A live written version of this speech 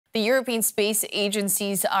The European Space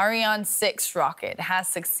Agency's Ariane 6 rocket has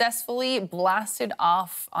successfully blasted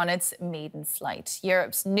off on its maiden flight.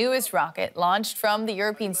 Europe's newest rocket launched from the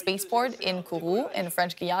European spaceport in Kourou in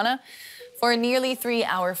French Guiana for a nearly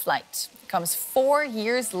 3-hour flight. It comes 4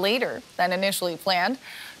 years later than initially planned.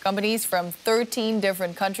 Companies from 13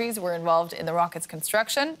 different countries were involved in the rocket's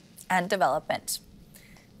construction and development.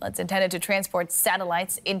 It's intended to transport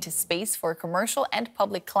satellites into space for commercial and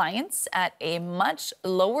public clients at a much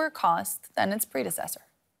lower cost than its predecessor.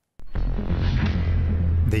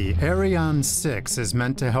 The Ariane 6 is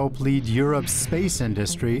meant to help lead Europe's space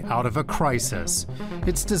industry out of a crisis.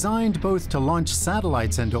 It's designed both to launch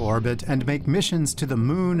satellites into orbit and make missions to the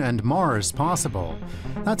Moon and Mars possible.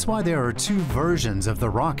 That's why there are 2 versions of the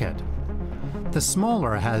rocket. The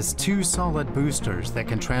smaller has 2 solid boosters that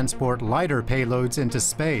can transport lighter payloads into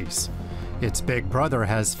space. Its big brother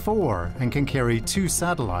has 4 and can carry 2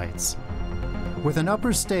 satellites. With an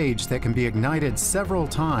upper stage that can be ignited several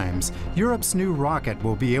times, Europe's new rocket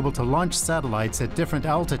will be able to launch satellites at different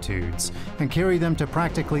altitudes and carry them to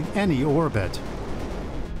practically any orbit.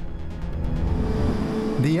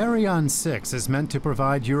 The Ariane 6 is meant to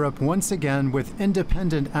provide Europe once again with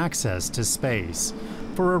independent access to space.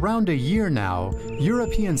 For around a year now,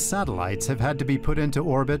 European satellites have had to be put into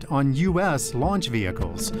orbit on U.S. launch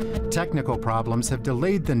vehicles. Technical problems have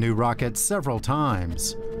delayed the new rocket several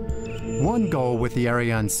times. One goal with the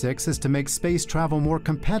Ariane 6 is to make space travel more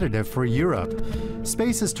competitive for Europe.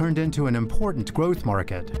 Space has turned into an important growth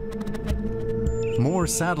market. More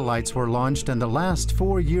satellites were launched in the last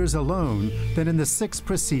 4 years alone than in the 6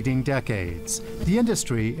 preceding decades. The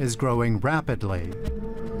industry is growing rapidly.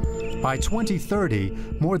 By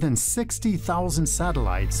 2030, more than 60,000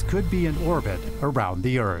 satellites could be in orbit around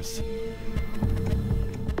the Earth.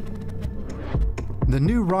 The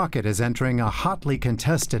new rocket is entering a hotly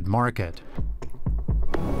contested market.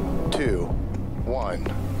 2, 1.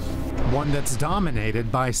 One that's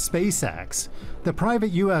dominated by SpaceX. The private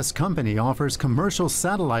U.S. company offers commercial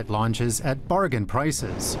satellite launches at bargain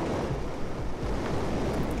prices.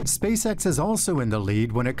 SpaceX is also in the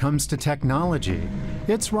lead when it comes to technology.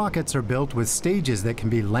 Its rockets are built with stages that can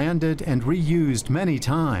be landed and reused many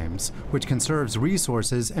times, which conserves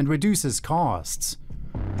resources and reduces costs.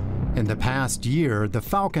 In the past year, the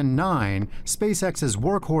Falcon 9, SpaceX's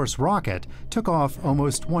workhorse rocket, took off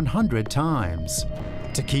almost 100 times.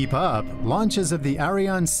 To keep up, launches of the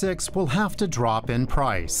Ariane 6 will have to drop in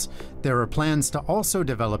price. There are plans to also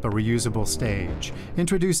develop a reusable stage,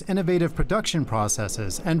 introduce innovative production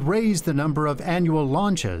processes, and raise the number of annual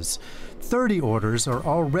launches. 30 orders are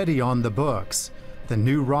already on the books. The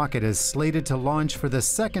new rocket is slated to launch for the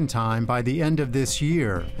 2nd time by the end of this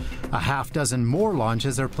year. A half-dozen more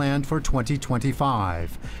launches are planned for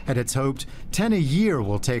 2025, and it's hoped 10 a year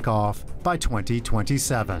will take off by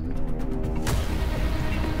 2027.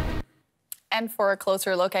 And for a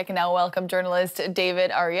closer look, I can now welcome journalist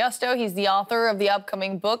David Aresto. He's the author of the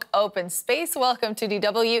upcoming book, Open Space. Welcome to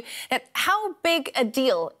DW. Now, how big a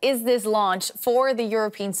deal is this launch for the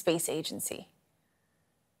European Space Agency?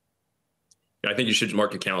 I think you should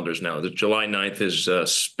mark your calendars now. The July 9th is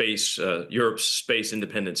Europe's Space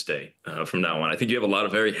Independence Day from now on. I think you have a lot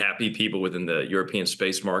of very happy people within the European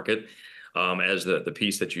space market, as the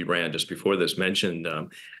piece that you ran just before this mentioned.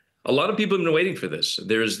 A lot of people have been waiting for this.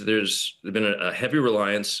 There's been a heavy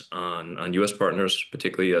reliance on U.S. partners,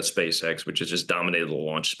 particularly SpaceX, which has just dominated the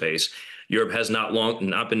launch space. Europe has not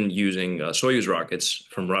been using Soyuz rockets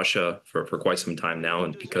from Russia for quite some time now,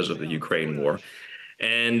 and because of the Ukraine war.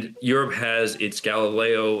 And Europe has its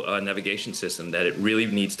Galileo navigation system that it really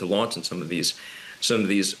needs to launch in some of these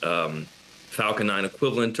Falcon 9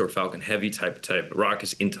 equivalent or Falcon Heavy type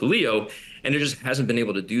rockets into LEO, and it just hasn't been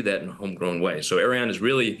able to do that in a homegrown way. So Ariane is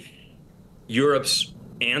really Europe's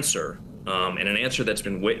answer, and an answer that's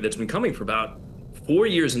been coming for about 4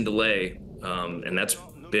 years in delay, and that's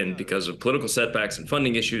been because of political setbacks and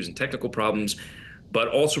funding issues and technical problems. But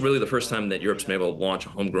also really the first time that Europe's been able to launch a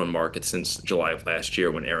homegrown market since July of last year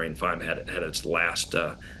when Ariane 5 had its last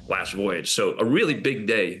voyage. So a really big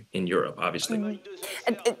day in Europe, obviously.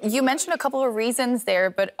 Mm-hmm. You mentioned a couple of reasons there,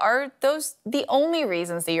 but are those the only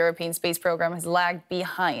reasons the European space program has lagged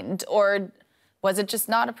behind? Or was it just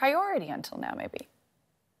not a priority until now, maybe?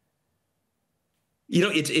 You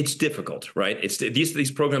know, it's difficult, right?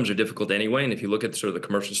 These programs are difficult anyway. And if you look at sort of the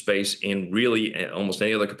commercial space in really almost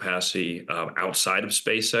any other capacity outside of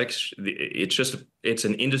SpaceX, it's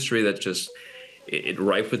an industry that's just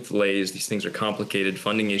rife with delays. These things are complicated.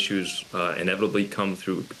 Funding issues inevitably come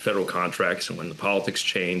through federal contracts, and when the politics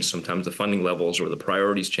change, sometimes the funding levels or the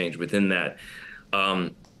priorities change within that.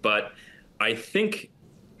 But I think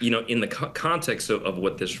in the context of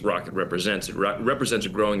what this rocket represents, it represents a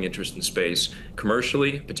growing interest in space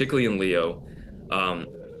commercially, particularly in LEO.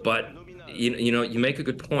 But you make a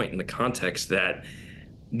good point in the context that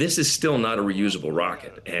this is still not a reusable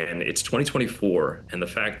rocket, and it's 2024, and the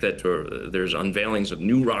fact that there's unveilings of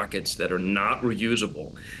new rockets that are not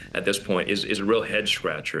reusable at this point is a real head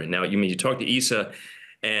scratcher. And now, you talk to ESA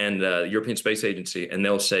and the European Space Agency, and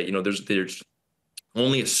they'll say, there's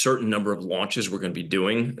only a certain number of launches we're going to be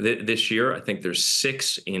doing this year. I think there's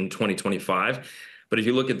 6 in 2025. But if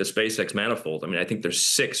you look at the SpaceX manifold, I mean, I think there's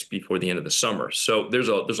 6 before the end of the summer. So there's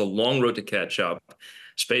a long road to catch up.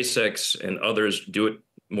 SpaceX and others do it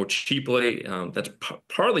more cheaply. That's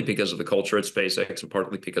partly because of the culture at SpaceX and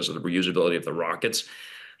partly because of the reusability of the rockets.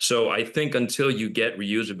 So I think until you get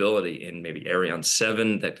reusability in maybe Ariane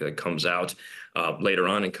 7 that comes out later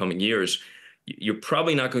on in coming years, you're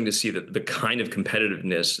probably not going to see the kind of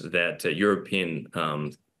competitiveness that the European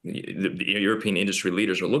industry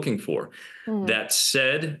leaders are looking for. That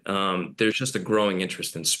said, there's just a growing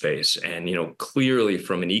interest in space. And, clearly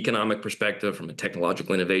from an economic perspective, from a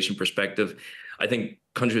technological innovation perspective, I think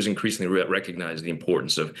countries increasingly recognize the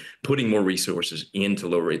importance of putting more resources into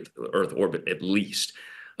low Earth orbit, at least.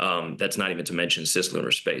 That's not even to mention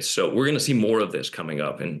cislunar space. So we're going to see more of this coming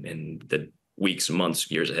up in the weeks,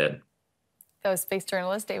 months, years ahead. That was space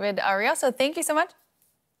journalist David Aresto. Thank you so much.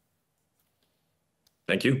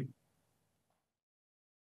 Thank you.